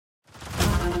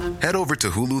Head over to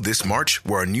Hulu this March,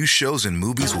 where our new shows and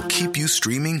movies will keep you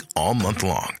streaming all month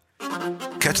long.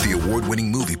 Catch the award-winning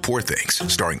movie Poor Things,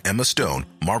 starring Emma Stone,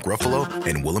 Mark Ruffalo,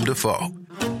 and Willem Dafoe.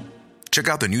 Check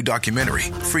out the new documentary,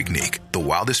 Freaknik, The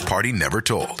Wildest Party Never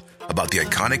Told, about the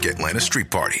iconic Atlanta Street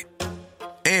Party.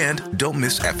 And don't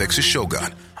miss FX's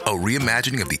Shogun, a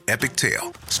reimagining of the epic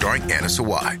tale, starring Anna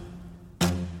Sawai.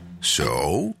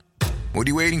 So, what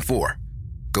are you waiting for?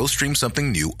 Go stream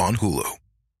something new on Hulu.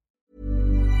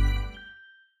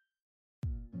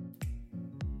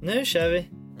 Nu kör vi.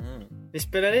 Vi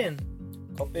spelar in.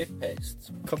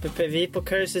 Copy-paste. Vi är på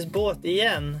Curses båt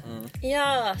igen.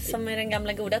 Ja, som i den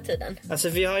gamla goda tiden. Alltså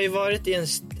vi har ju varit i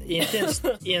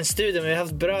en studio, men vi har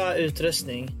haft bra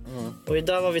utrustning. Och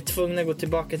idag var vi tvungna att gå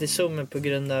tillbaka till Zoom på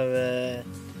grund av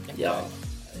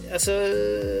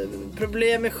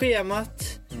problem med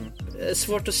schemat.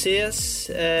 Svårt att ses.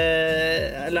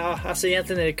 Alltså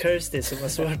egentligen är det Kirsty som var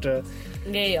svårt att...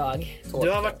 Det är jag. Du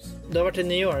har varit i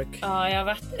New York. Ja, jag har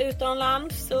varit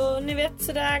utomlands. Så ni vet,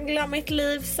 sådär glammigt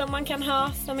liv som man kan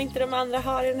ha, som inte de andra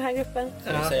har i den här gruppen.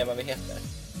 Kan du säga vad vi heter?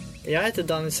 Jag heter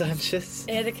Daniel Sanchez.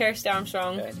 Jag heter Kirsty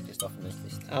Armstrong. Jag heter Kristoffer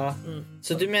Nyqvist. Ja.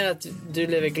 Så du menar att du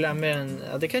lever glammigare än...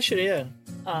 Ja, det kanske du gör.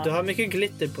 Ja. Du har mycket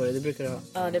glitter på dig, det brukar du ha.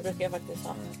 Ja, det brukar jag faktiskt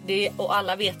ha. Och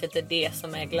alla vet att det är det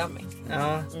som är glammigt.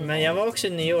 Ja, men jag var också i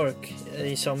New York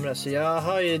i somras, så jag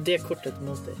har ju det kortet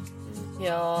mot dig.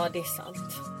 Ja, det är sant.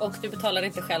 Och du betalar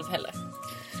inte själv heller.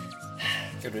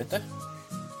 Gjorde du inte?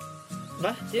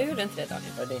 Va? Du gjorde inte det,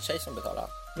 Daniel. Var det din tjej som betalade?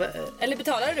 Eller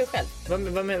betalar du själv?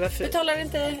 Varför? Betalar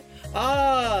inte...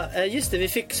 Just det, vi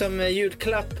fick som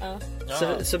julklapp.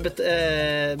 Så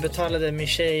betalade min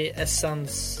tjej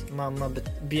Essans mamma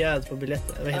bjöd på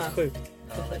biljetten. Det var helt sjukt.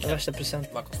 Det var värsta present.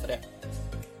 Vad kostar det?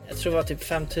 Jag tror det var typ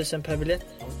 5 000 per biljett.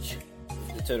 Oj.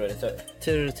 Tur och retur.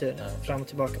 Tur och retur. Fram och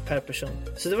tillbaka per person.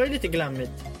 Så det var ju lite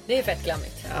glammigt. Det är fett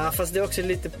glammigt. Ja, fast det är också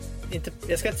lite...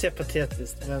 jag ska inte säga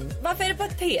patetiskt, men... Varför är det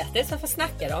patetiskt? Varför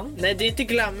snackar de? Nej, det är inte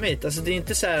glammigt. Alltså, det är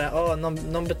inte så här,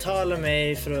 någon betalar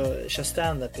mig för att köra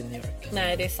stand-up i New York.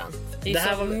 Nej, det är sant. Det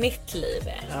är som mitt liv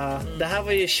är. Ja, det här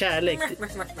var ju kärlek.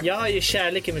 Jag har ju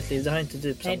kärlek i mitt liv, det har inte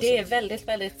du. Nej, det är väldigt,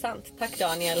 väldigt sant. Tack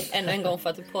Daniel, ännu en gång för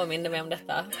att du påminner mig om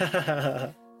detta.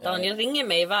 Daniel ringer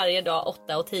mig varje dag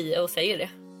 8 och 10 och säger det.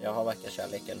 Jag har varken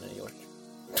kärlek eller New York.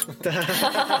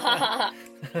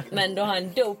 Men du har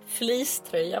en dope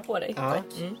fleecetröja på dig. Ja.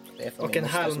 Det är från och min en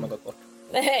moster halm. som har gått bort.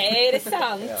 Nej, är det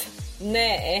sant? Ja.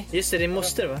 Nej. Just det, din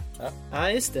moster, va? Ja.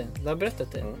 Ja, just det. Du har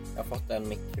berättat det. Jag har fått en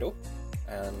mikro,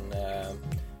 en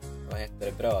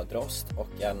brödrost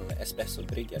och en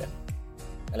espressobryggare.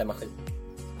 Eller maskin.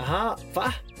 Aha,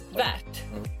 va? Värt.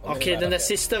 Okej, den där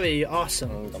sista var ju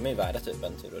awesome. De är ju värda typ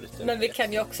en tur och retur. Men vi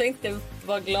kan ju också inte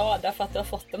vara glada för att du har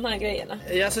fått de här grejerna.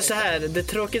 Ja, alltså så här, det är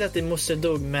tråkigt att din moster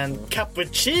dog, men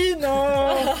cappuccino!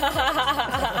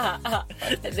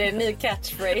 Det är en ny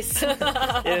catchphrase.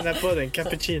 I den här podden,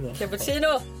 cappuccino.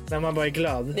 Cappuccino! När man bara är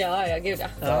glad. Ja, gud ja.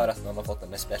 För att man har fått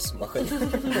en espressomaskin.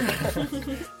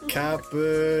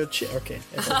 Cappuccino, okej.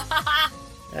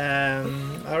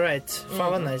 Alright,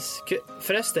 fan vad nice.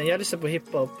 Förresten, jag lyssnar på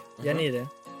hiphop. Gör ni det?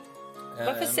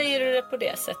 Varför säger du det på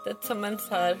det sättet? Som en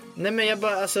så här... Nej, men jag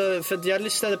bara, alltså, för att jag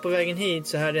lyssnade på vägen hit,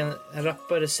 så hörde jag en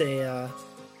rappare säga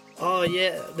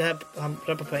det här, han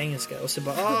rappar på engelska. Och så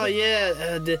bara,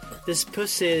 this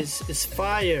pussy is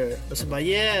fire. Och så bara,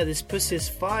 this pussy is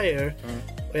fire.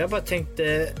 Och jag bara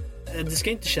tänkte, det ska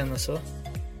inte kännas så.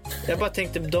 Jag bara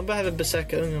tänkte, de behöver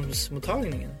besöka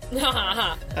ungdomsmottagningen.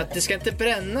 Att det ska inte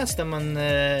brännas när man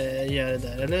gör det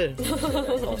där, eller hur?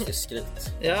 Konstigt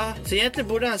skryt. Ja, så egentligen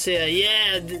borde han säga,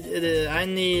 I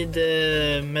need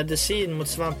medicin mot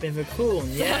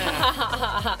svampinfektion.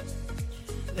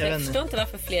 Jag förstår inte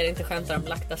varför fler inte skämtar om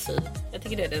laktacid. Jag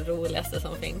tycker det är det roligaste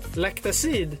som finns.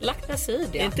 Laktacid? Laktacid,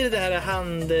 ja. Är inte det här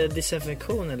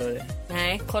handdesinfektion eller vad det är?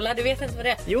 Nej, kolla, du vet inte vad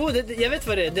det är. Jo, jag vet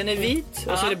vad det är. Den är vit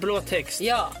och så är det blå text.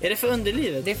 Ja. Är det för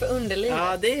underlivet? Det är för underlivet.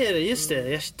 Ja, det är det. Just det.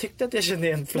 Jag tyckte att jag kände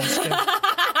igen flaskan.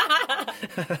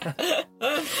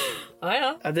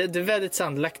 Ja, det är väldigt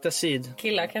sant. Laktacid.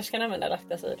 Killar kanske kan använda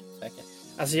laktacid. Säkert.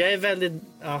 Alltså jag är väldigt...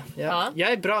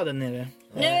 Jag är bra där nere.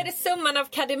 Nu är det summan av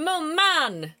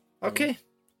kardemumman! Okej,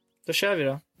 då kör vi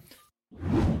då.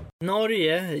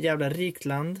 Norge, jävla rikt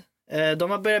land.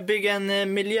 De har börjat bygga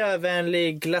en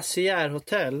miljövänlig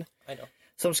glaciärhotell.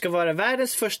 Som ska vara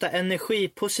världens första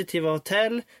energipositiva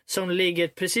hotell. Som ligger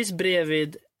precis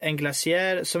bredvid en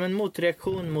glaciär. Som en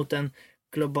motreaktion mot den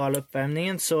globala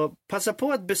uppvärmningen. Så passa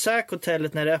på att besöka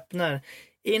hotellet när det öppnar.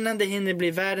 Innan det hinner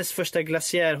bli världens första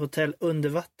glaciärhotell under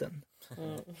vatten.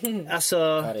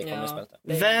 Alltså,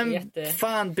 vem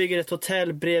fan bygger ett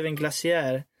hotell bredvid en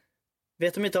glaciär?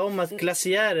 Vet de inte om att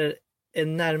glaciärer är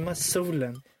närmast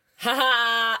solen?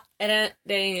 Haha,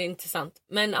 det är intressant.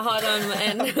 Men har de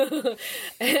en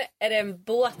är det en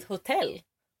båthotell?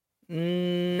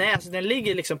 Nej, alltså den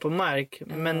ligger liksom på mark,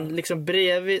 men liksom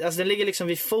bredvid, alltså den ligger liksom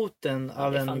vid foten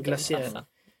av en glaciär. Alltså.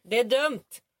 Det är dumt.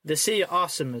 Det ser ju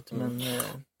awesome ut, men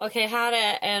Okej, här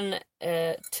är en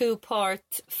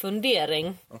two-part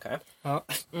fundering. Okej. ja.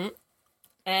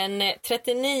 En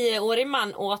 39-årig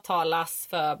man åtalas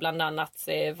för bland annat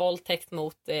våldtäkt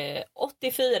mot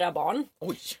 84 barn.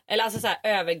 Oj. Eller alltså så här,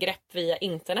 övergrepp via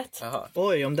internet. Jaha.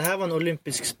 Oj, om det här var en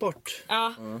olympisk sport.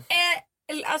 Ja.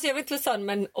 Alltså jag vet inte vad sån,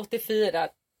 men 84.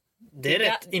 Det är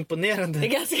rätt imponerande. Det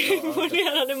är ganska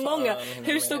imponerande många. fan,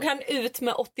 Hur stod han ut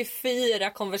med 84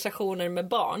 konversationer med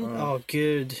barn? Ja,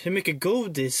 gud. Hur mycket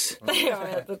godis? Jag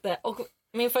vet inte. Och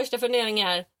min första fundering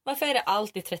är, varför är det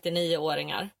alltid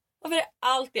 39-åringar? Varför är det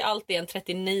alltid en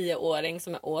 39-åring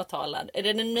som är åtalad? Är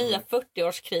det den nya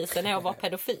 40-årskrisen när jag var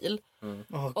pedofil?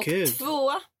 Och Gud.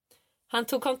 2, han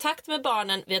tog kontakt med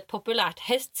barnen vid ett populärt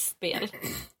hästspel.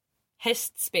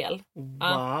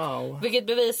 Wow. Vilket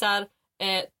bevisar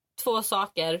 2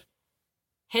 saker.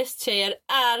 Hästtjejer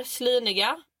är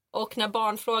slyniga. Och när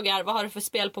barn frågar vad har du för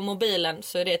spel på mobilen,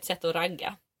 så är det ett sätt att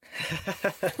ragga.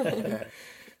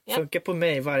 Funkar på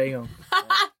mig varje gång.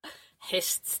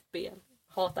 Hästspel.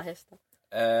 Hatar hästar.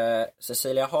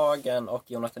 Cecilia Hagen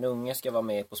och Jonathan Unge ska vara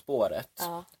med På spåret.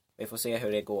 Ja. Vi får se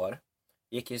hur det går.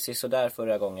 Gick ju så där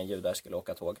förra gången judar skulle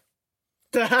åka tåg.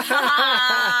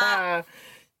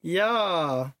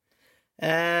 Ja.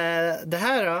 Det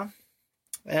här då.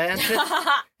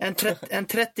 En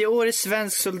 30-årig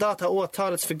svensk soldat har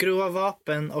åtalats för grova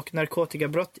vapen och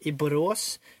narkotikabrott i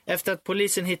Borås efter att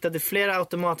polisen hittade flera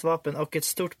automatvapen och ett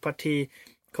stort parti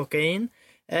kokain.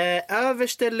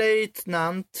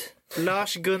 Överstelöjtnant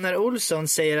Lars Gunnar Olsson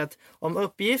säger att om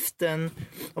uppgiften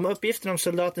om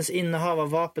soldatens innehav av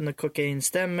vapen och kokain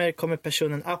stämmer, kommer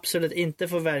personen absolut inte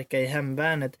få verka i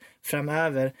hemvärnet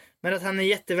framöver, men att han är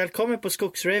jättevälkommen på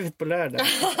skogsravet på lördag.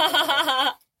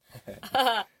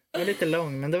 Det var lite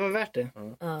lång, men det var värt det.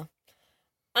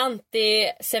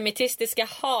 Antisemitistiska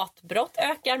hatbrott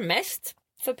ökar mest.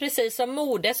 För precis som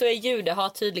mode så är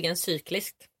judehat tydligen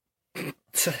cykliskt.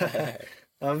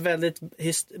 Ja, väldigt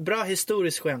bra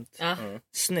historiskt skämt. Ja.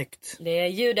 Snyggt. Det är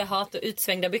judehat och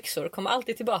utsvängda byxor kommer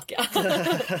alltid tillbaka.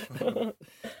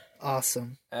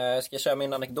 Awesome. Ska jag köra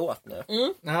min anekdot nu?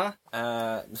 Ja.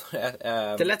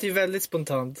 Det lät ju väldigt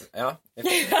spontant. Ja.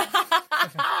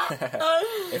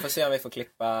 Vi får se om vi får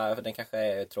klippa, för den kanske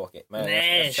är tråkig. Men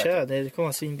Nej, kör det. Det kommer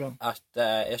vara svinbra. Att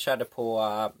jag körde på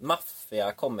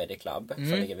Mafia Comedy Club som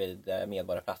ligger vid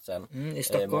Medborgarplatsen i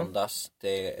Stockholm. Måndags.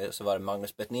 Så var det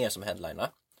Magnus Bettner som headliner.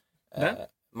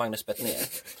 Magnus Bettner.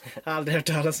 Aldrig hört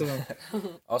talas om honom.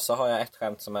 Och så har jag ett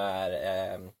skämt som är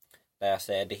där jag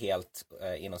säger det helt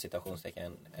inom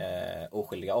citationstecken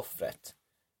oskyldiga offret.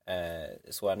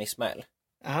 Soran Ismail.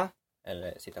 Aha.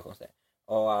 Eller citationstecken.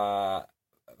 Och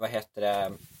vad heter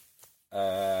det?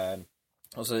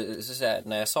 Och så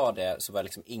när jag sa det så var det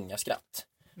liksom inga skratt.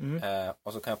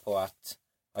 Och så kom jag på att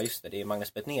ja just det är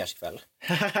Magnus Bettners kväll.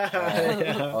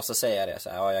 Och så säger jag det så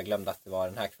här, ja jag glömde att det var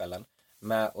den här kvällen.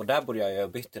 Och där borde jag ju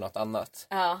byta något annat.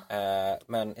 Ja.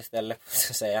 Men istället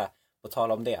så säger jag, på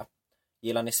tal om det,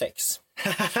 gillar ni sex?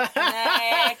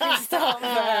 Nej,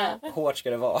 Kristoffer. Hårt ska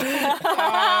det vara.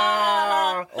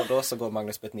 Och då så går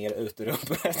Magnus Bettner ut ur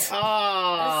rummet. Det är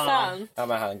sant. Ja,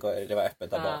 men det var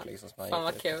öppet där bak liksom. Fan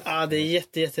vad kul. Ja, det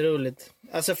är jätteroligt.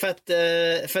 Alltså för att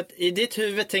i ditt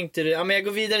huvud tänkte du, ja men jag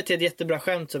går vidare till ett jättebra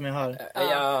skämt som jag har.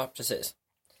 Ja, precis.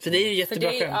 För det är ju jättebra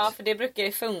skämt. Ja, för det brukar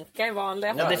ju funka i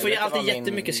vanliga fall. Det får ju alltid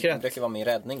jättemycket skratt. Det brukar vara min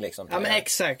räddning liksom. Ja men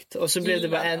exakt. Och så blev det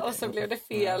bara Och så blev det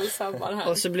fel sammanhang.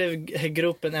 Och så blev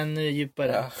gropen ännu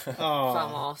djupare. Ja.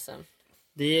 Fan vad awesome.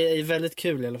 Det är väldigt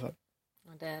kul i alla fall.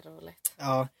 Ja, det är roligt.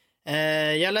 Ja.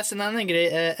 Jag läste en annan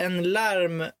grej. En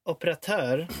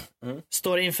larmoperatör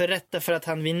står inför rätta för att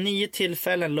han vid 9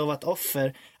 tillfällen lovat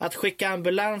offer att skicka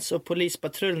ambulans och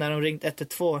polispatrull när de ringt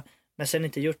 112 men sen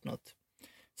inte gjort något.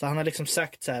 Så han har liksom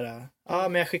sagt så här, ja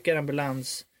men jag skickar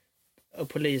ambulans och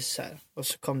polis här. Och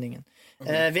så kom det ingen.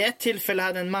 Vid ett tillfälle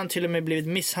hade en man till och med blivit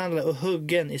misshandlad och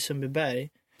huggen i Sundbyberg.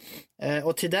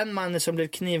 Och till den mannen som blev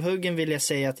knivhuggen vill jag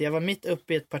säga att jag var mitt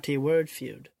uppe i ett parti word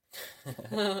feud.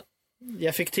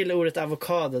 Jag fick till ordet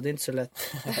avokado, det är inte så lätt.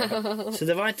 Så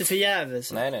det var inte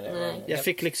förgäves. Nej. Jag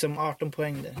fick liksom 18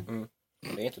 poäng där.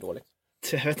 Det är inte dåligt.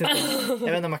 Jag vet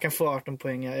inte om man kan få 18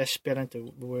 poäng. Jag spelar inte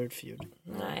word feud.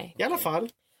 Nej. I alla fall.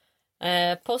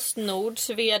 Postnords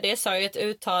vd sa ju ett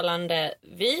uttalande: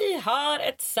 vi har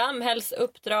ett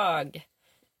samhällsuppdrag.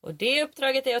 Och det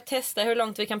uppdraget är att testa hur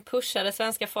långt vi kan pusha det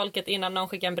svenska folket innan någon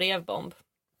skickar en brevbomb.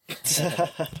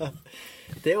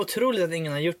 Det är otroligt att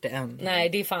ingen har gjort det än. Nej,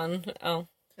 det är fan, ja.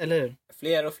 Eller hur?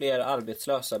 Fler och fler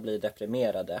arbetslösa blir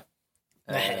deprimerade.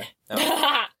 Nej.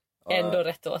 Ändå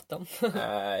rätt åt dem.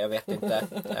 Jag vet inte.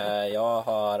 Jag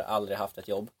har aldrig haft ett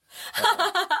jobb.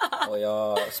 Och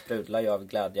jag sprudlar ju av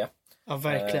glädje. Ja,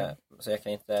 verkligen. Så jag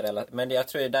kan inte men jag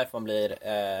tror det är därför man blir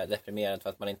deprimerad, för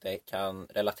att man inte kan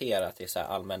relatera till så här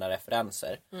allmänna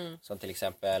referenser. Som till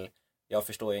exempel, jag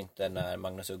förstår ju inte när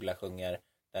Magnus Uggla sjunger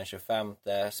den 25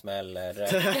 smäller.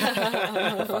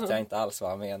 Då fattar jag inte alls vad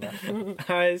han menar.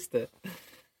 Ja, just det.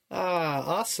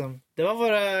 Awesome. Det var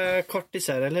våra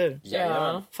kortisar, eller hur?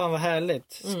 Ja. Fan vad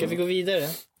härligt. Ska vi gå vidare?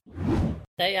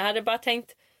 Jag hade bara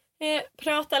tänkt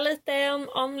prata lite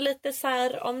om lite så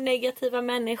här, om negativa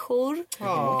människor.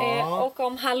 Och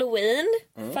om Halloween.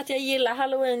 För att jag gillar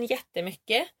Halloween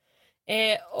jättemycket.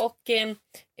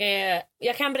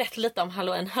 Jag kan berätta lite om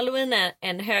Halloween. Halloween är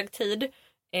en högtid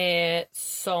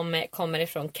som kommer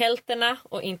ifrån kelterna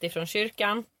och inte ifrån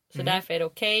kyrkan. Så därför är det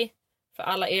okej. För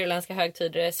alla irländska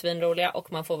högtider är svinroliga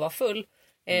och man får vara full.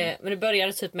 Men det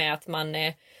började typ med att man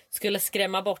skulle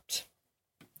skrämma bort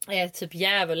typ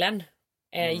djävulen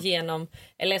genom,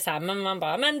 eller så här, men man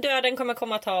bara, men döden kommer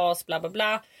komma att ta oss, bla bla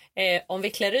bla. Om vi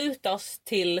klär ut oss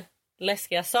till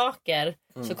läskiga saker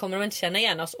så kommer de inte känna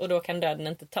igen oss och då kan döden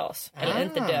inte tas. Eller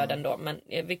inte döden då, men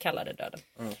vi kallar det döden.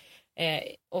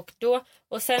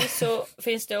 Och sen så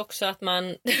finns det också att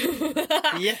man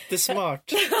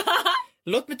Jättesmart.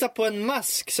 Låt mig ta på en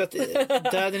mask så att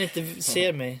döden inte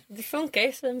ser mig. Det funkar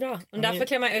ju svinbra. Och därför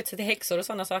klär man ut sig till häxor och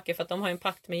sådana saker, för att de har en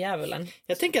pakt med djävulen.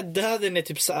 Jag tänker att döden är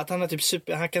typ så att han har typ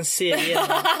han kan se igenom.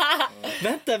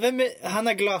 Vänta, han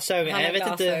har glasögon. Jag vet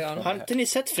inte. Har inte ni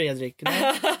sett Fredrik?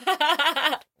 Nej.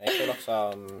 Det är kul också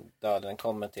om döden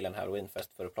kommer till en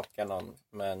Halloweenfest för att plocka någon,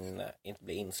 men inte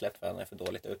blir insläppt för han är för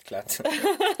dåligt utklädd.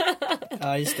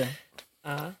 Ja, just det.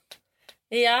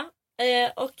 Ja,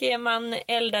 och man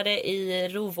eldade i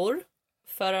rovor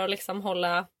för att liksom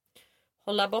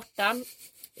hålla borta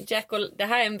det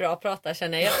här är en bra prata,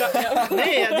 känner jag.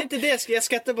 Nej, det är inte det. Jag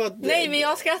skrattar på... Nej, men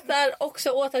jag skrattar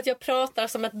också åt att jag pratar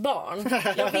som ett barn.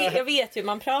 Jag vet ju,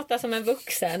 man pratar som en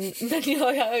vuxen. Men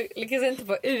jag lyckas inte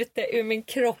få ut det ur min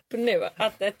kropp nu.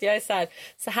 Att jag är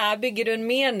så här bygger du en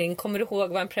mening. Kommer du ihåg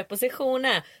vad en preposition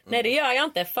är? Nej, det gör jag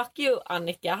inte. Fuck you,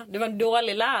 Annika. Du var en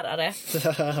dålig lärare.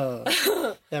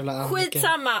 Jävla Annika.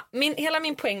 Skitsamma. Hela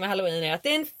min poäng med Halloween är att det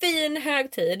är en fin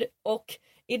högtid. Och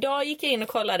idag gick jag in och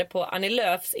kollade på Annie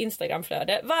Lööfs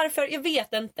Instagramflöde. Varför? Jag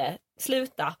vet inte.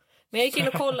 Sluta. Men jag gick in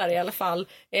och kollade i alla fall.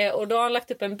 Och då har han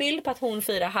lagt upp en bild på att hon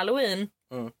firar Halloween.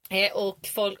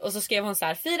 Och så skrev hon så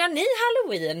här: firar ni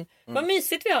Halloween? Vad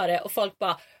mysigt vi har det. Och folk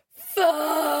bara: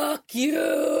 fuck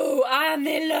you,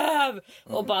 Annie Lööf!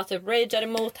 Och bara typ rageade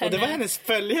mot henne. Och det var hennes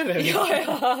följare.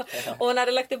 Ja. Och hon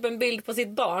hade lagt upp en bild på sitt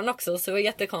barn också. Så det var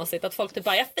jättekonstigt att folk typ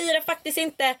bara: jag firar faktiskt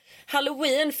inte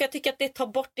Halloween för jag tycker att det tar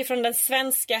bort ifrån den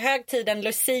svenska högtiden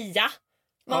Lucia.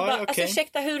 Man bara, alltså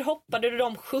ursäkta, hur hoppade du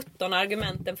de 17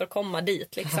 argumenten för att komma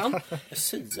dit liksom?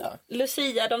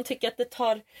 Lucia, de tycker att det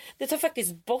tar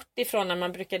faktiskt bort ifrån när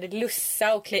man brukade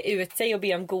lussa och klä ut sig och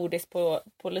be om godis på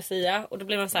Lucia. Och då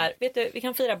blir man så här: vet du, vi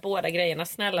kan fira båda grejerna,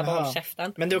 snälla bara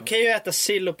käften. Men det är okej att äta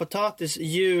sill och potatis,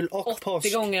 jul och 80 påsk.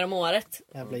 80 gånger om året.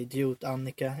 Jävla idiot,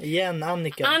 Annika. Igen,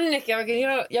 Annika.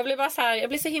 Jag blir bara så här, jag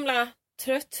blir så himla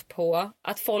trött på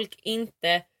att folk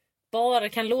inte bara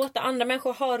kan låta andra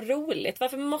människor ha roligt.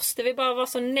 Varför måste vi bara vara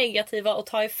så negativa och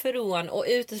ta ifrån och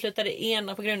utesluta det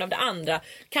ena på grund av det andra?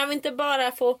 Kan vi inte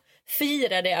bara få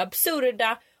fira det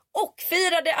absurda och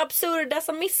fira det absurda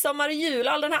som midsommar och jul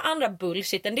och all den här andra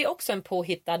bullshiten? Det är också en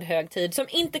påhittad högtid som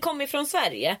inte kommer från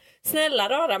Sverige. Snälla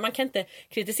rara, man kan inte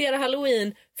kritisera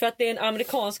Halloween för att det är en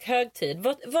amerikansk högtid.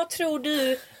 Vad tror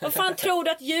du? Vad fan tror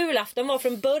du att julafton var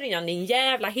från början, din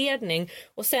jävla hedning?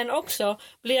 Och sen också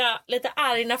blir jag lite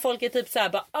arg när folk är typ så här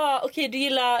bara: okej, du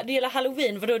gillar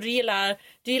Halloween, vadå, du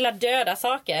gillar döda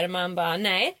saker? Man bara: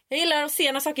 nej, jag gillar att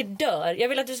se när saker dör. Jag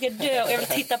vill att du ska dö och jag vill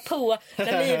titta på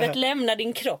när livet lämnar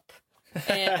din kropp.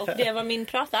 Och det var min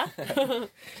prata.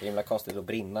 Så himla konstigt att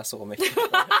brinna så mycket på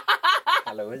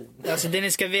Halloween. Alltså det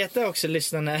ni ska veta också,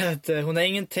 lyssnarna, är att hon har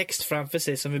ingen text framför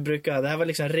sig som vi brukar ha. Det här var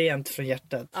liksom rent från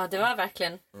hjärtat. Ja, det var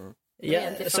verkligen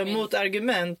så mot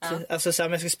argument, alltså så här,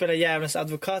 om jag ska spela djävulens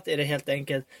advokat, är det helt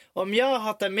enkelt: om jag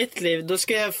hatar mitt liv, då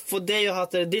ska jag få dig att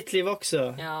hata ditt liv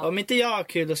också. Om inte jag har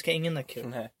kul, då ska ingen ha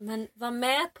kul. Men var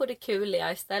med på det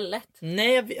kuliga istället.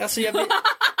 Nej, jag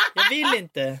vill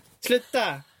inte.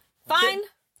 Sluta. Fine.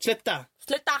 Sluta.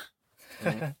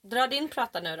 Dra din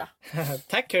prata nu då.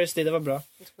 Tack Kirsty, det var bra.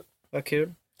 Vad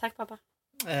kul. Tack pappa.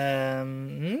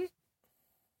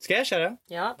 Ska jag köra?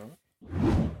 Ja.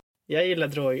 Jag gillar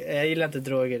droger. Jag gillar inte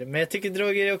droger. Men jag tycker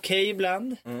droger är okej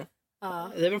ibland.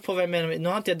 Ja. Det beror på vad jag menar. Nu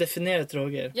har inte jag definierat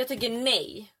droger. Jag tycker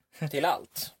nej. Till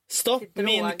allt. Stopp Till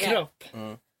min droger. kropp.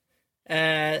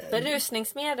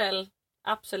 Berusningsmedel,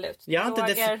 absolut. Jag har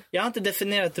Droger. inte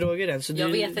definierat droger än. Så Jag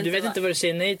du vet vet inte inte vad du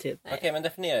säger nej till. Okej, men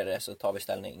definiera det så tar vi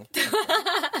ställning.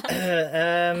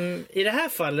 I det här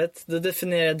fallet då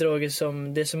definierar jag droger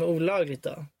som det som är olagligt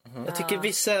då. Jag tycker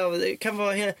vissa kan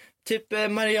vara typ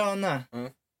marijuana.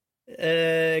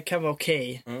 Kan vara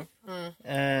okej.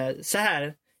 Så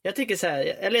här. Jag tycker så här,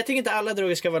 eller jag tycker inte alla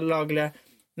droger ska vara lagliga,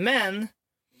 men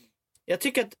jag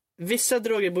tycker att vissa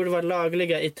droger borde vara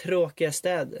lagliga i tråkiga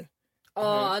städer.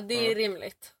 Ja, det är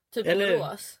rimligt. Typ Eller-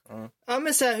 Borås. Ja,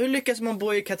 men så här, hur lyckas man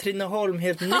bo i Katrineholm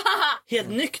helt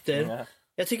nykter?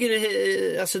 Jag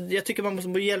tycker man måste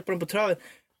hjälpa dem på traven.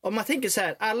 Om man tänker så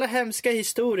här, alla hemska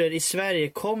historier i Sverige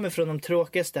kommer från de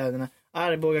tråkiga städerna.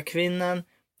 Arboga kvinnan,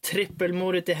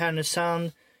 trippelmordet i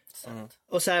Härnösand.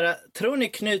 Och så här, tror ni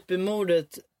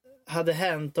Knutbymordet hade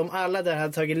hänt om alla där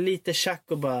hade tagit lite tjack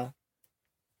och bara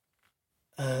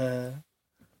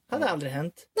hade aldrig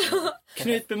hänt.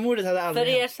 Knutbymordet hade aldrig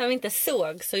För er hänt. som inte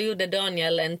såg så gjorde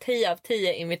Daniel en 10 av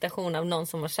 10 imitation av någon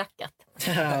som har tjackat.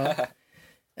 Ja.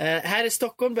 Här i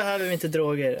Stockholm behöver vi inte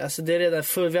droger. Alltså det är redan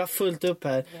vi har fullt upp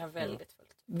här. Vi har väldigt fullt.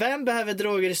 Vem behöver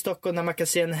droger i Stockholm när man kan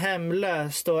se en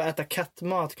hemlös stå och äta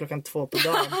kattmat 2:00 på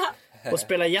dagen och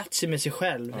spela Yatzy med sig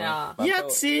själv? Ja.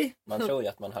 Yatzy! Man tror ju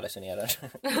att man hallucinerar.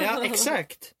 Ja,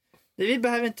 exakt. Det vi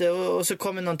behöver inte. Och så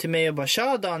kommer någon till mig och bara,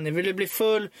 tja Danny, vill du bli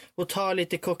full och ta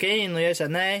lite kokain? Och jag säger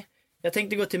nej. Jag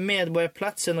tänkte gå till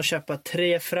Medborgarplatsen och köpa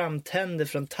 3 framtänder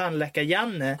från tandläkare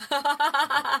Janne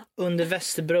under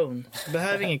Västerbron.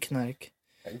 Behöver ingen knark.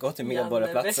 Gå till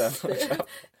Medborgarplatsen.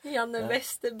 Janne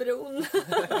Västerbron.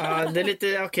 Ja, det är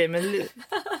lite, okej, men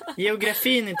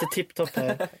geografin är inte tipptopp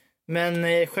här.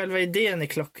 Men själva idén är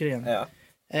klockren. Ja.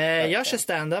 Jag kör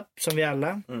stand-up som vi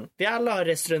alla. Vi alla har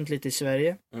rest runt lite i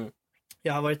Sverige.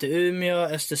 Jag har varit i Umeå,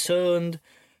 Östersund,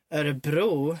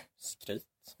 Örebro. Skryt.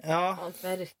 Ja, Ja,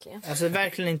 verkligen. alltså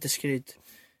verkligen inte skryt.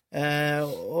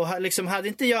 Och liksom hade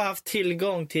inte jag haft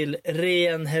tillgång till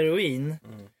ren heroin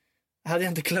hade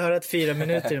jag inte klarat 4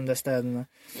 minuter i de där städerna.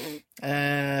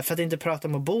 För att inte prata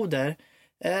om att bo där.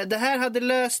 Det här hade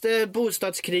löst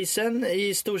bostadskrisen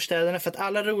i storstäderna för att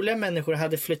alla roliga människor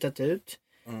hade flyttat ut.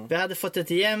 Vi hade fått ett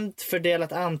jämnt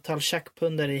fördelat antal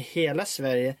tjackpundare i hela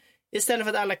Sverige. Istället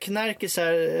för att alla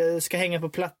knarkisar ska hänga på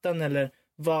plattan eller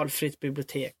valfritt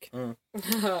bibliotek.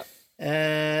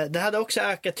 Det hade också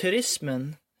ökat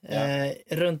turismen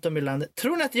runt om i landet.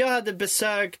 Tror ni att jag hade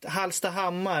besökt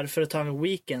Hallstahammar för att ta en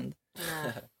weekend?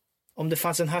 Om det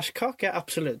fanns en haschkaka,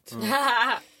 absolut.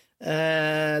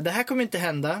 Det här kommer inte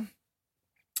hända.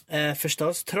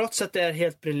 Förstås, trots att det är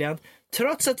helt briljant.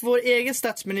 Trots att vår egen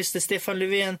statsminister Stefan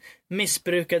Löfven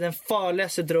missbrukar den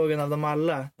farligaste drogen av dem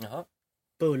alla. Jaha.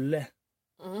 Bulle.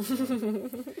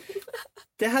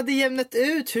 Det hade jämnat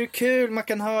ut hur kul man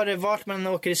kan ha det vart man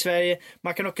åker i Sverige.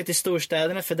 Man kan åka till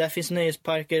storstäderna för där finns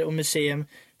nöjesparker och museum.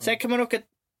 Sen kan man åka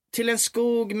till en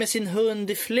skog med sin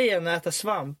hund i Flen och äta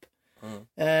svamp.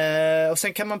 Och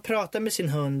sen kan man prata med sin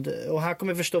hund och han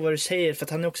kommer förstå vad du säger för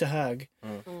att han är också hög.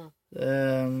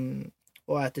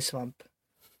 Och äter svamp.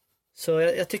 Så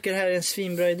jag tycker det här är en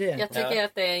svinbra idé. Jag tycker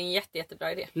att det är en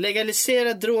jättebra idé.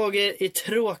 Legalisera droger i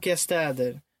tråkiga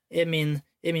städer är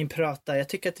min prata. Jag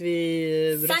tycker att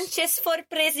vi... Sanchez for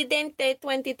presidente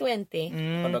 2020.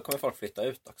 Och då kommer folk flytta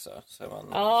ut också. Så man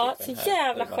Ja, så slipper den här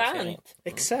jävla urbaniseringen. skönt.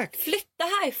 Exakt. Flytta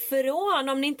härifrån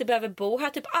om ni inte behöver bo här.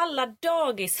 Typ alla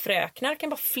dagisfröknar kan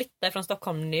bara flytta från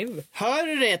Stockholm nu. Hör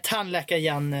du det, tandläkare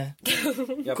Janne?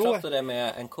 Jag pratade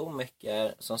med en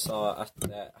komiker som sa att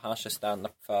han kör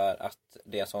stand-up för att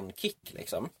det är en sån kick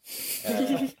liksom.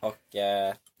 Och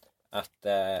att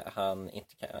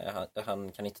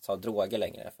han kan inte ta droger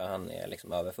längre för han är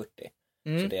liksom över 40. Så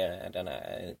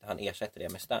han ersätter det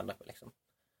med stand-up liksom.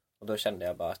 Och då kände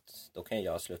jag bara att då kan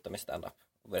jag sluta med stand-up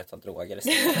och börja ta droger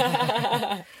istället.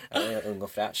 Jag är ung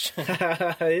och fräsch.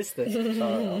 Just det. Så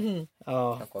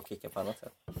Ja. jag kan kicka på annat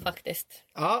sätt. Faktiskt.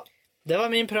 Ja, det var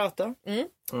min prata.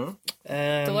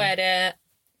 Då är det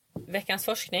veckans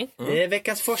forskning. Det är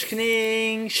veckans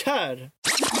forskning. Kör!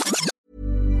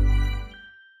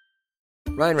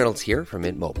 Ryan Reynolds here from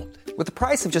Mint Mobile. With the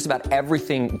price of just about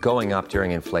everything going up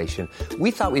during inflation,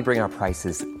 we thought we'd bring our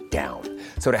prices down.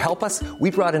 So to help us,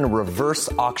 we brought in a reverse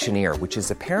auctioneer, which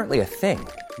is apparently a thing.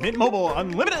 Mint Mobile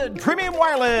Unlimited Premium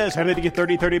Wireless. How to get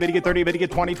 30, 30, bit to get 30, bit to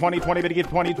get 20, 20, 20, bit to get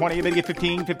 20, 20, bit to get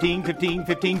 15, 15, 15,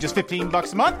 15, just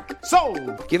 $15 a month?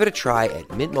 Sold! Give it a try at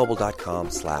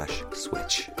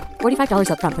mintmobile.com/switch.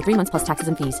 $45 up front for 3 months plus taxes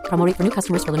and fees. Promo rate for new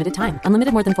customers for limited time.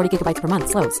 Unlimited more than 40 gigabytes per month.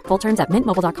 Slows full terms at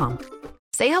mintmobile.com.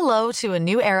 Say hello to a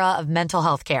new era of mental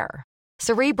health care.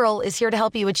 Cerebral is here to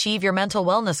help you achieve your mental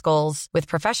wellness goals with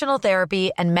professional therapy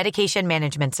and medication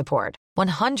management support.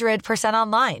 100%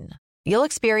 online. You'll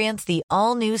experience the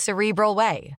all-new Cerebral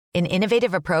way, an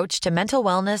innovative approach to mental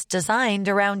wellness designed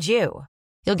around you.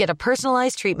 You'll get a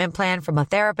personalized treatment plan from a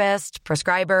therapist,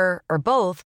 prescriber, or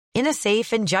both in a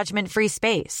safe and judgment-free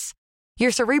space.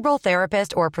 Your Cerebral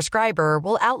therapist or prescriber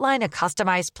will outline a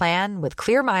customized plan with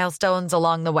clear milestones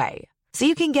along the way, so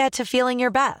you can get to feeling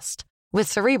your best.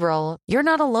 With Cerebral, you're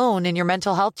not alone in your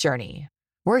mental health journey.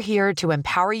 We're here to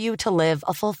empower you to live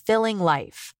a fulfilling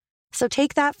life. So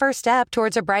take that first step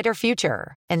towards a brighter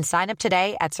future and sign up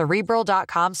today at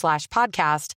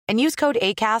Cerebral.com/podcast and use code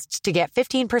ACAST to get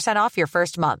 15% off your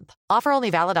first month. Offer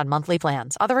only valid on monthly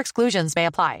plans. Other exclusions may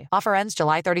apply. Offer ends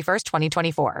July 31st,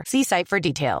 2024. See site for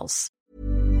details.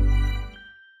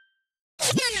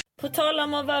 På tal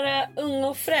om att vara ung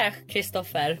och fräsch,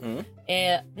 Kristoffer.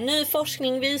 Ny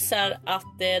forskning visar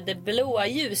att det blåa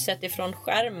ljuset ifrån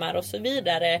skärmar och så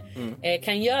vidare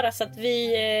kan göra så att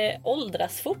vi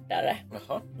åldras fortare.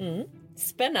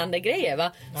 Spännande grejer,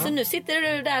 va? Så nu sitter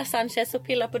du där, Sanchez, och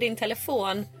pillar på din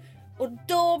telefon. Och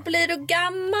då blir du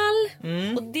gammal.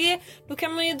 Och då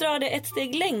kan man ju dra det ett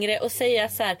steg längre och säga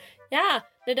så här: ja,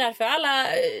 det är därför alla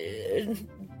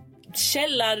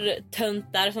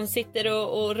källartöntar som sitter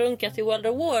och runkar till World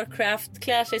of Warcraft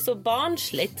klär sig så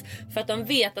barnsligt, för att de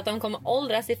vet att de kommer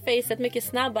åldras i facet mycket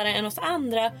snabbare än oss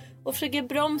andra, och försöker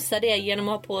bromsa det genom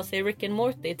att ha på sig Rick and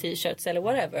Morty t-shirts eller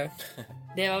whatever.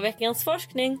 Det var veckans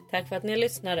forskning. Tack för att ni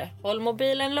lyssnade. Håll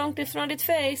mobilen långt ifrån ditt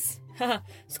face.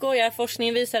 Skojar,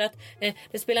 forskningen visar att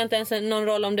det spelar inte ens någon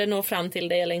roll om det når fram till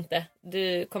dig eller inte.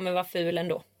 Du kommer vara ful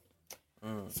ändå.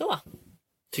 Så.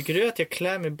 Tycker du att jag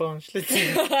klär mig barnsligt?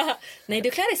 Nej,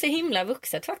 du klär dig så himla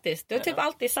vuxet faktiskt. Du har typ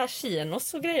alltid så här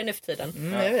chinos och grejer nu för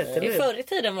tiden. Jag vet. Förr i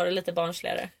tiden var det lite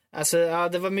barnsligare. Alltså, ja,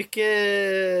 det var mycket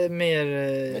mer...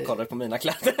 Men kollar på mina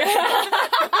kläder.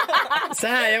 Så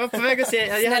här, jag var på väg att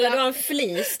säga... Snälla, du har en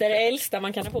flis, det är det äldsta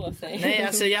man kan ha på sig. Nej,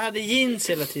 alltså jag hade jeans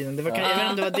hela tiden. Det var, jag vet inte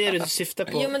om det var det du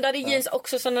syftade på. Jo, men du hade jeans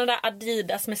också, sådana där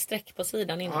Adidas med streck på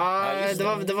sidan innan. Ja,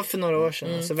 det var för några år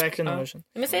sedan. Alltså verkligen några år sedan.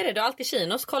 Men säg det, du har alltid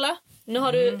chinos, kolla. Nu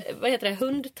har du, vad heter det,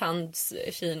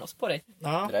 hundtandschinos på dig.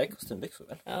 Ja. Det där är kostymbyxor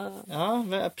väl? Ja,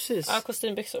 precis. Ja,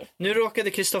 kostymbyxor. Nu råkade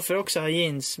Kristoffer också ha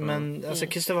jeans, men alltså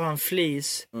Kristoffer har en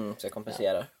fleece. Så jag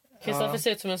kompenserar. Kristoffer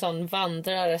ser ut som en sån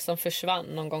vandrare som försvann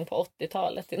någon gång på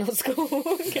 80-talet i någon skog.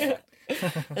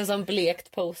 En sån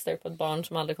blekt poster på ett barn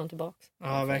som aldrig kom tillbaka.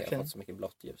 Ja, verkligen. Jag har fått så mycket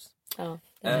blått ljus. Ja.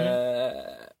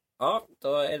 Ja,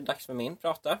 då är det dags för min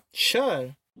prata.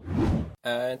 Kör!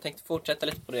 Jag tänkte fortsätta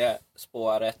lite på det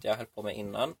spåret jag höll på med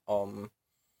innan om,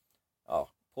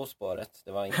 på spåret.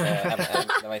 Det var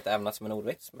inte ämnat som en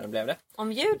ordvits, men det blev det.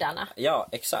 Om judarna? Ja,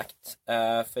 exakt.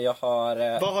 För jag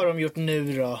har... Vad har de gjort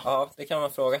nu då? Ja, det kan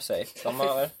man fråga sig. De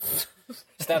har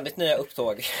ständigt nya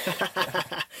upptåg.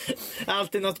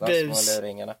 Alltid något bus. Små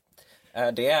luringarna.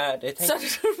 Det tänkte...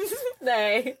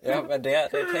 Nej. Ja, men det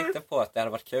tänkte på att det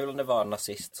hade varit kul om det var en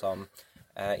nazist som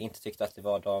inte tyckte att det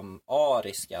var de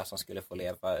ariska som skulle få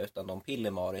leva, utan de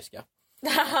pillemariska.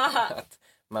 Att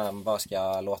man bara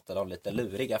ska låta dem lite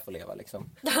luriga få leva liksom.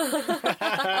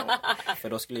 För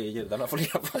då skulle ju judarna få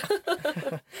leva.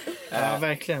 Ja,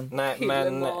 verkligen. Nej,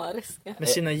 men med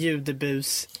sina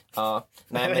judebus. Ja,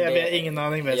 nej, men jag har ingen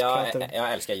aning vad jag pratar om.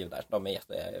 Jag älskar judar. De är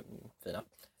jättefina.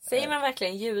 Säger man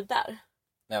verkligen judar?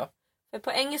 Ja. För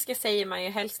på engelska säger man ju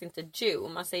helst inte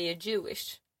Jew, man säger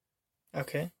Jewish.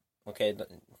 Okej.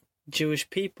 Jewish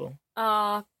people.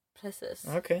 Ja, precis.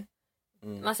 Okej.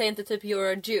 Man säger inte typ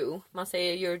you're a Jew, man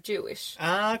säger you're Jewish.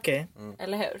 Okej.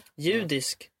 Eller hur?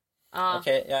 Judisk.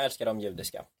 Okej, jag älskar de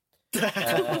judiska.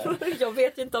 Jag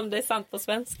vet inte om det är sant på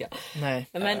svenska. Nej.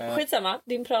 Men skitsamma,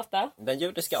 din prata. Den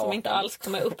judiska som arten. inte alls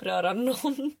kommer uppröra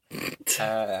någon.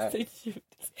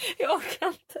 Jag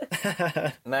kan inte.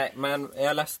 Nej, men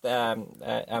jag läste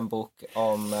en bok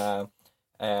om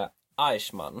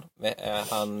Eichmann.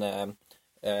 Han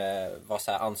var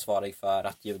så här ansvarig för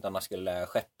att judarna skulle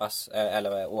skeppas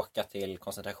eller åka till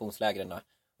koncentrationslägren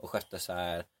och skötte så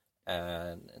här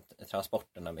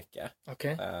transporterna mycket.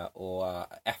 Okay. Och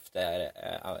efter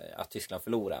att Tyskland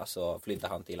förlorade så flydde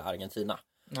han till Argentina.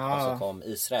 Och så kom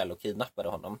Israel och kidnappade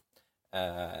honom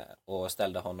och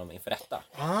ställde honom inför rätta.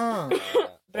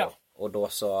 Bra. Och då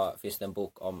så finns det en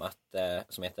bok om att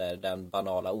som heter Den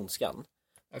banala ondskan.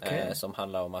 Som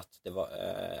handlar om att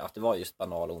det var just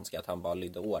banal ondska, att han bara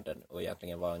lydde orden och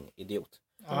egentligen var en idiot.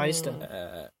 Ja, just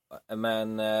det.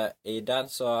 Men i den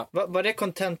så... Var det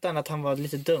kontentan att han var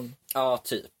lite dum? Ja,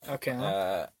 typ. Okej,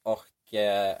 Och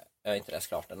jag har inte läst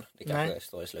klart den. Det kanske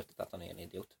står i slutet att han är en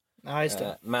idiot. Ja, just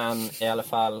det. Men i alla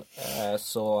fall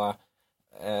så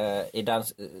i den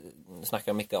snackar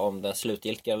jag mycket om den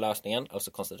slutgiltiga lösningen,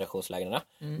 alltså koncentrationslägren.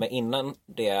 Men innan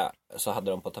det så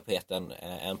hade de på tapeten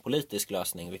en politisk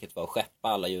lösning, vilket var att skeppa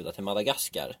alla judar till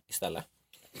Madagaskar istället.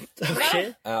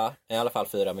 Okej. Ja, i alla fall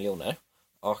 4 miljoner.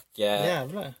 Och,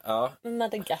 Jävlar. Ja. Men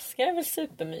Madagaskar är väl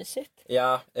supermysigt?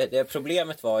 Ja,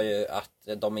 problemet var ju att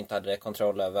de inte hade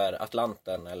kontroll över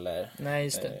Atlanten eller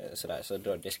just det. Sådär, så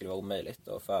det skulle vara omöjligt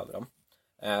att få över dem.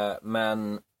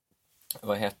 Men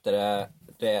vad heter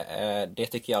det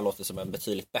tycker jag låter som en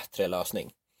betydligt bättre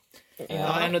lösning.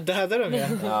 Än att döda dem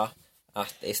igen. Ja,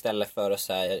 att istället för att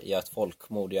säga göra ett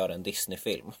folkmord, göra en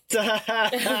Disney-film.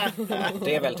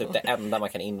 Det är väl typ det enda man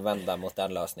kan invända mot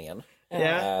den lösningen.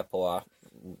 På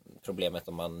problemet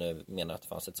om man nu menar att det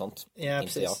fanns ett sånt. Ja,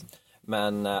 inte jag.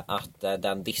 Men att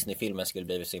den Disney-filmen skulle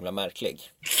bli så himla märklig.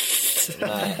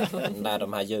 när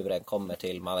de här djuren kommer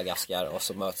till Madagaskar och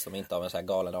så möts de inte av en så här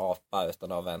galen apa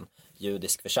utan av en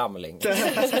judisk församling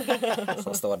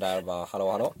som står där och bara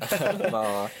hallå.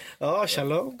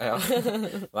 Shalom.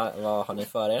 Vad har ni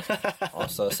för er?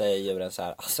 Och så säger djuren så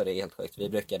här, alltså det är helt sjukt. Vi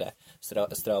brukade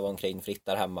ströva omkring fritt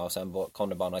där hemma och sen kom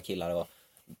det bara några killar och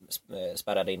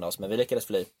spärrade in oss, men vi lyckades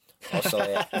fly. Och så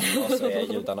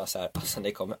är judarna så här, alltså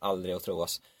ni kommer aldrig att tro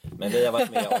oss, men vi har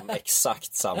varit med om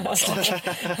exakt samma sak.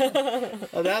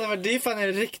 Det är fan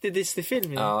en riktig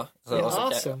Disney-film. Ja,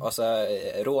 och så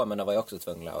romerna var ju också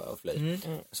tvungna att fly.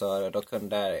 Så då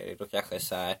kanske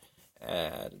så här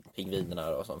pingvinerna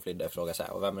och som flydde frågar så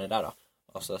här, och vem är det där då?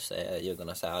 Och så säger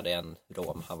judarna så här, det är en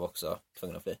rom, han var också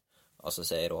tvungen att fly. Och så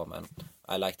säger romen,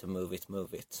 I like to move it.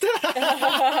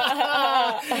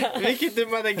 Vilket är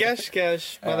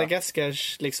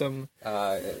Madagaskars liksom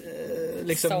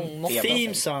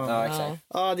theme song. Ja,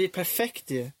 exakt. Det är perfekt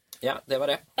ju. Ja, det var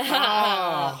det.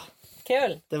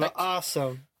 Kul. Det var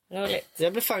awesome. Roligt.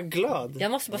 Jag blev fan glad.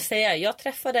 Jag måste bara säga, jag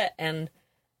träffade en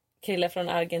kille från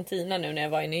Argentina nu när jag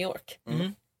var i New York.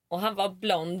 Och han var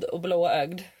blond och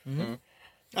blåögd.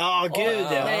 Gud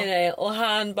ja. Nej, och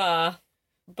han bara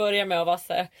börjar med att vara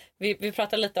så här, vi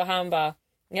pratade lite och han bara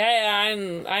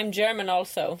I'm German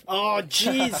also.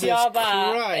 Jesus jag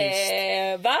bara,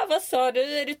 Christ. Vad sa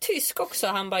du? Är du tysk också?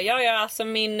 Han bara, ja, alltså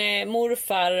min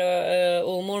morfar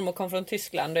och mormor kom från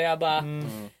Tyskland. Och jag bara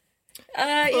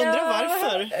undrar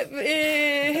varför.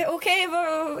 Okej,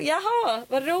 jaha,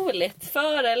 vad roligt.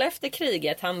 Före eller efter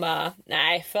kriget? Han bara,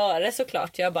 nej, före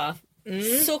såklart. Jag bara,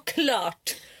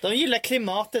 såklart. De gillar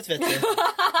klimatet, vet du.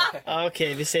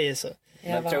 Okej, vi säger så.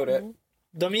 Men tror du...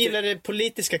 De gillar det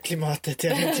politiska klimatet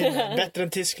bättre än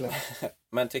Tyskland.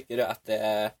 Men tycker du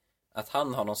att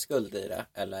han har någon skuld i det?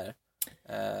 Eller,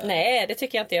 Nej, det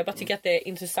tycker jag inte. Jag bara tycker att det är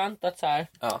intressant att så här...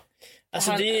 Ja.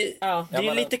 Alltså det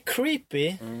är lite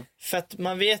creepy. För att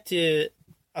man vet ju,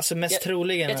 alltså mest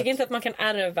troligen... Jag tycker inte att man kan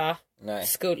ärva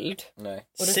skuld. Nej.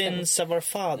 Sins of our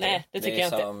father. Nej, det tycker jag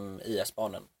inte. Det är som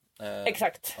IS-barnen.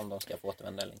 Exakt. Om de ska få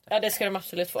återvända eller inte. Ja, det ska de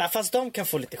absolut få. Ja, fast de kan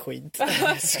få lite skit.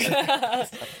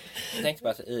 Jag tänkte på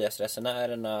att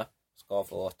IS-resenärerna ska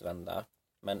få återvända,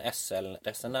 men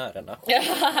SL-resenärerna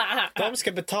de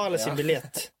ska betala sin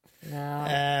biljett.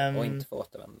 och inte få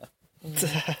återvända.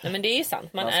 Nej, men det är ju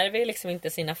sant. Man ärver ju liksom inte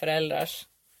sina föräldrars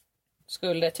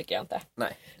skulder, tycker jag inte.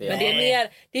 Nej, men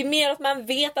det är mer att man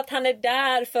vet att han är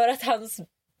där för att hans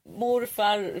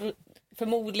morfar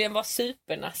förmodligen var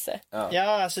supernasse.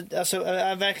 Ja, alltså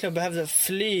jag verkligen behövde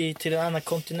fly till en annan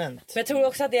kontinent. Men jag tror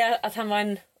också att han var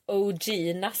en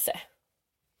OG-nasse.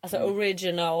 Alltså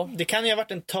original. Det kan ju ha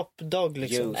varit en top dog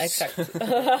liksom. Exakt.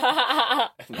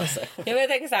 Jag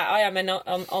tänker så här, men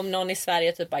om någon i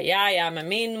Sverige typ bara, men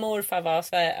min morfar var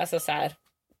Sverige, alltså så här,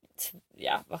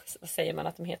 vad säger man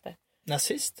att de heter?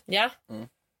 Nazist? Ja.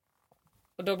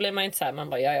 Och då blir man inte så här, man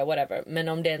bara, whatever. Men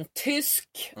om det är en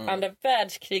tysk andra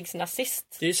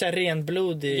världskrigsnazist. Det är ju så här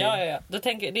renblodig. Ja. Då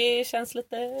tänker jag, det känns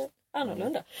lite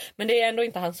annorlunda. Men det är ändå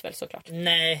inte hans väl, såklart.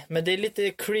 Nej, men det är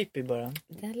lite creepy bara.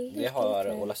 Det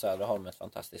har Ola Söderholm ett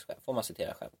fantastiskt skämt. Får man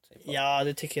citera skämt? Ja,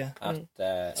 det tycker jag.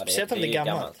 Speciellt om det är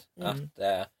gammalt.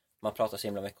 Att man pratar så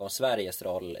himla mycket om Sveriges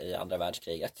roll i andra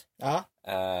världskriget. Ja.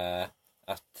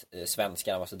 Att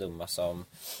svenskarna var så dumma som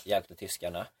hjälpte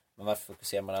tyskarna. Men varför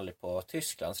fokuserar man aldrig på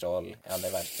Tysklands roll i andra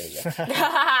världskriget?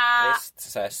 Visst,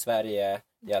 så här, Sverige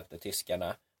hjälpte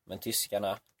tyskarna, men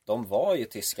tyskarna, de var ju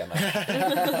tyskarna.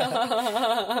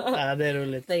 Ja, det är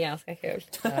roligt. Det är ganska kul.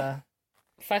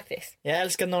 Faktiskt. Jag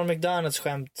älskar Norm MacDonalds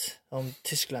skämt om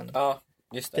Tyskland. Ja,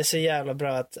 Just Det är så jävla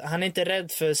bra att han är inte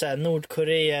rädd för så här,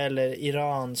 Nordkorea eller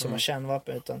Iran som har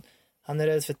kärnvapen, utan han är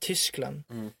rädd för Tyskland.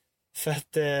 För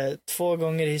att 2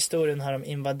 gånger i historien har de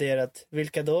invaderat,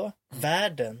 vilka då?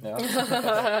 Världen. Ja. Ja,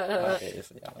 det är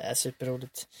så jävla...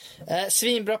 Superroligt.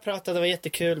 Svinbra pratat, det var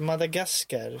jättekul.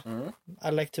 Madagaskar.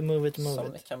 I like to move it,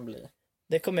 Som det kan bli.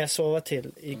 Det kommer jag sova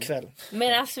till ikväll.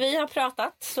 Medan vi har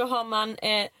pratat så har man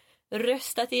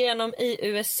röstat igenom i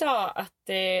USA att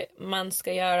man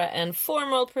ska göra en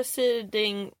formal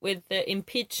proceeding with the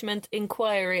impeachment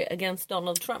inquiry against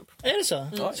Donald Trump. Är det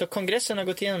så? Så kongressen har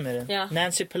gått igenom med det? Ja.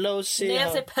 Nancy Pelosi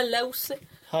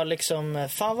har liksom,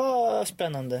 fan vad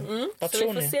spännande. Vad så tror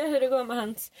vi får ni? se hur det går med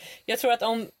hans. Jag tror att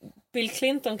om Bill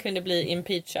Clinton kunde bli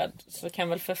impeachad så kan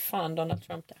väl för fan Donald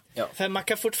Trump det. Ja. För man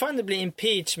kan fortfarande bli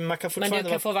impeached, men man kan fortfarande Men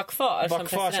du kan få vara kvar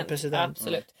som president.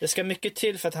 Absolut. Det ska mycket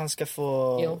till för att han ska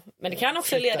få... Jo. Men det kan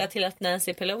också leda till att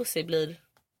Nancy Pelosi blir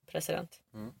president.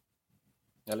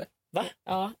 Eller? Va?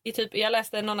 Ja, jag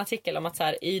läste någon artikel om att så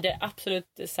här, i det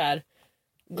absolut så här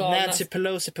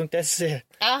NancyPelosi.se.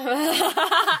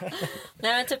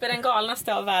 Nej, men typ i den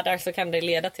galnaste av världar så kan det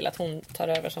leda till att hon tar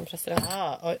över som president.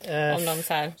 Om de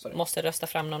så här måste rösta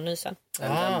fram någon ny sen.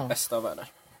 Den bästa av världar.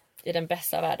 I den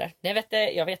bästa av världar.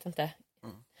 Jag vet inte.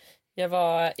 Jag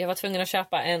var tvungen att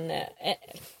köpa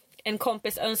en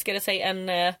kompis önskade sig en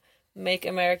Make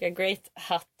America Great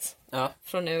hatt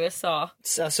från USA.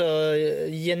 Alltså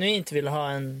genuint vill ha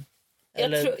en...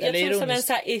 Jag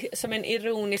tror som en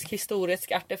ironisk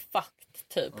historisk artefakt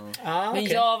typ. Men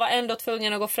jag var ändå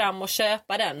tvungen att gå fram och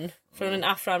köpa den från en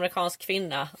afroamerikansk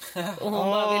kvinna. Och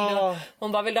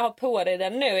hon bara vill ha på dig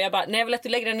den nu. Jag bara, nej, jag vill att du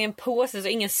lägger den i en påse så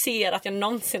ingen ser att jag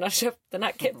någonsin har köpt den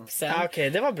här kepsen. Okej,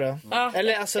 det var bra.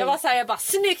 Eller, alltså... jag bara,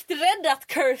 snyggt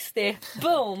räddat Kirsty.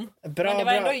 Boom. Bra, men det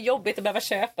var ändå jobbigt att behöva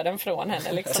köpa den från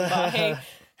henne liksom. Bara, hej,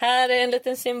 här är en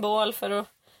liten symbol för att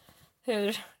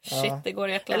hur det går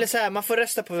i ett land. Eller så här, man får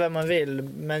rösta på vem man vill,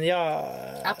 men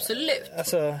absolut.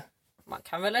 Alltså, man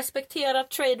kan väl respektera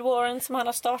trade warren som han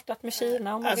har startat med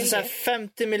Kina om man vill så här,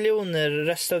 50 miljoner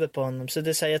röstade på honom, så det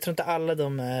är så här, jag tror inte alla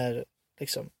de är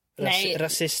liksom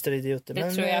rasister och idioter. Det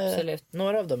men tror jag absolut.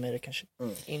 Några av dem är det kanske.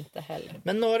 Inte heller.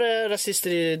 Men några rasister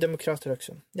är demokrater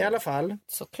också. I alla fall.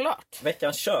 Såklart.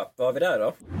 Veckans köp, vad har vi där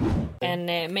då?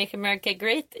 En Make America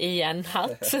Great igen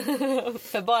hatt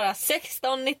för bara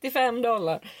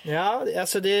 $16,95. Ja,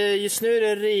 alltså just nu är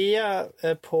det rea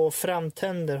på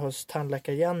framtänder hos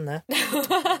tandläkare Janne.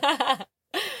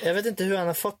 Jag vet inte hur han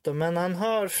har fått dem, men han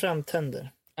har framtänder.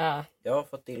 Ja. Jag har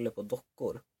fått dille på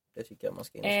dockor. Det tycker jag man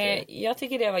ska investera. Jag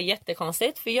tycker det var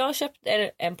jättekonstigt, för jag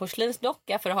köpte en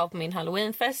porslinsdocka för att ha på min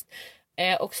Halloweenfest.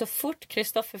 Och så fort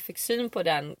Kristoffer fick syn på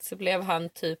den så blev han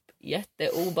typ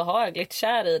jätteobehagligt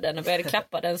kär i den och började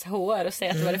klappa dens hår och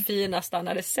säga att det var det finaste han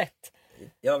hade sett.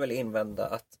 Jag vill invända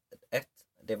att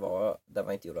den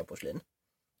var inte gjord av porslin.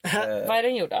 Vad är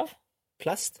den gjord av?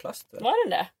 Plast. Väl? Var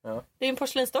den det? Ja. Det är en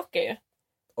porslinsdocka ju.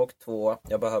 Och 2,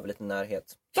 jag behöver lite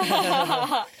närhet.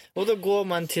 Och då går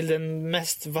man till den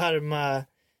mest varma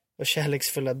och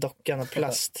kärleksfulla dockan av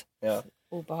plast. Ja.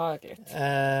 Obehagligt.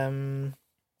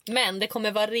 Men det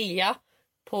kommer vara rea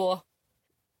på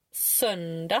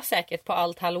söndag säkert på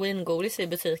allt Halloween-godis i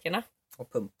butikerna.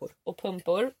 Och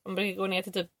pumpor. De brukar gå ner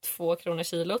till typ 2 kronor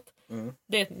kilot.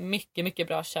 Det är ett mycket, mycket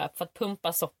bra köp. För att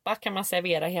pumpasoppa kan man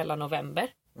servera hela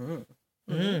november.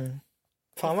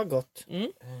 Fan vad gott.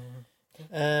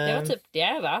 Det var typ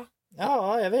det, va?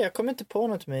 Ja, jag vet. Jag kommer inte på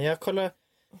något mer. Jag kollar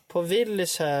på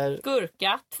Willys här.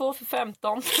 Gurka, 2 för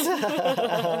 15.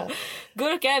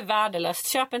 Gurka är värdelöst.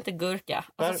 Köp inte gurka.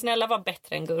 Alltså snälla, var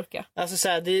bättre än gurka. Alltså så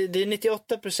här, det är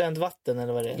 98% vatten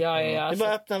eller vad det är. Ja, det är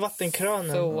bara att öppna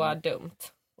vattenkranen. Så dumt.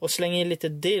 Och slänga in lite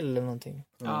dill eller någonting.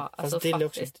 Ja, fast alltså dill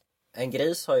faktiskt. också. En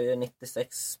gris har ju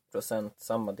 96%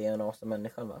 samma DNA som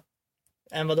människan, va?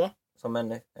 En vadå? Som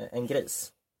en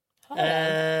gris.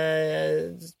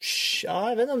 Ja,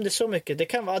 jag vet inte om det är så mycket. Det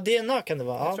kan vara DNA, kan det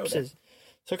vara. Ja, precis.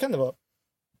 Så kan det vara.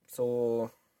 Så...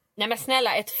 Nej men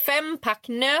snälla, ett 5-pack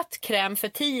nötkräm för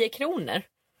 10 kronor.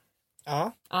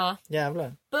 Ja,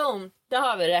 jävlar. Boom, där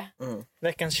har vi det.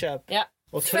 Veckans köp. Ja.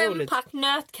 Otroligt. 5-pack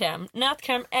nötkräm.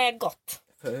 Nötkräm är gott.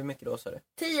 För hur mycket då, sa du?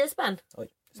 10 spänn. Oj,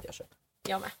 det ska jag köpa.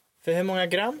 Jag med. För hur många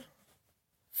gram?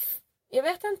 Jag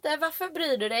vet inte, varför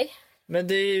bryr du dig? Men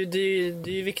det är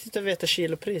ju viktigt att veta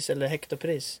kilopris eller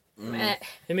hektopris.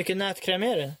 Hur mycket nötkräm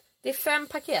är det? Det är 5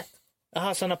 paket.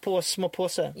 Jaha, sådana små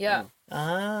påsar? Ja.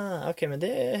 Okej, men det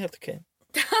är helt okej.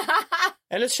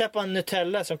 Eller köpa en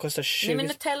Nutella som kostar 20. Nej, men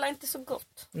Nutella är inte så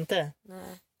gott. Inte? Nej.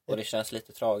 Och det känns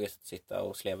lite tragiskt att sitta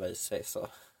och sleva i sig så.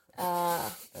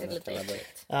 Det är lite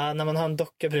äckligt. Ja, när man har en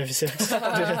docka bredvid sig.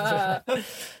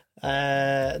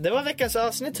 Det var veckans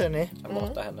avsnitt, hörni. Jag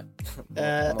matar henne.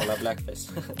 Måla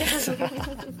blackface.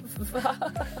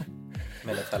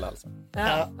 Men det fäller alltså.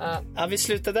 Ja, vi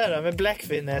slutar där då med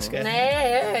blackface. Nej, jag ska.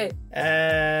 Nej.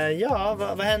 Ja,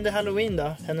 vad hände Halloween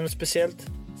då? Hände något speciellt?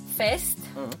 Fest.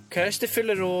 Kirsty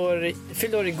fyllde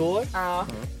år igår. Ja.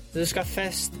 Du ska ha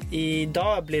fest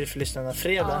idag, blir det för lyssnarna,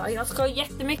 fredag. Ja, jag ska ha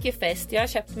jättemycket fest. Jag har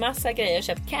köpt massa grejer. Jag har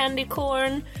köpt candy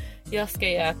corn. Jag ska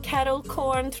göra cattle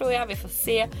corn, tror jag. Vi får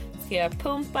se. Ska jag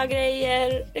pumpa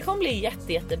grejer. Det kommer bli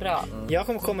jättebra. Jag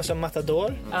kommer komma som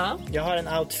matador. Ja. Jag har en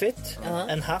outfit,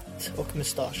 en hatt och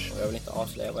mustasch. Jag vill inte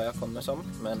avslöja vad jag kommer som,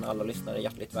 men alla lyssnare är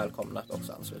hjärtligt välkomna att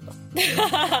också ansluta.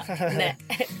 Nej,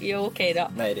 jo okej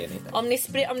då. Nej, det är det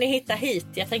inte. Om ni hittar hit,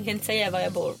 jag tänker inte säga var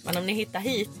jag bor, men om ni hittar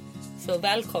hit så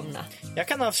välkomna. Jag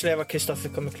kan avslöja vad Kristoffer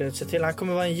kommer klä ut sig till. Han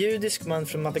kommer vara en judisk man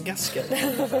från Madagaskar.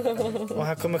 Och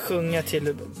han kommer sjunga till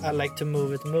I like to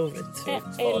move it, move it. Jag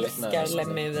älskar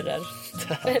lemurer.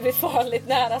 Det är farligt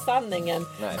nära sanningen.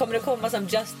 Nej. Kommer det komma som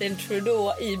Justin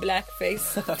Trudeau i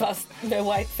blackface fast med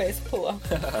whiteface på.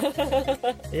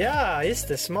 Ja, just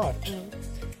det, smart.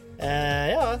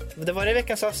 Ja, det var det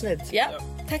veckans avsnitt. Ja,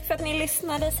 tack för att ni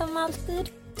lyssnade som alltid.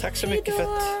 Tack så mycket för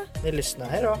att ni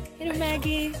lyssnade. Hej då. Hej då,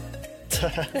 Maggie.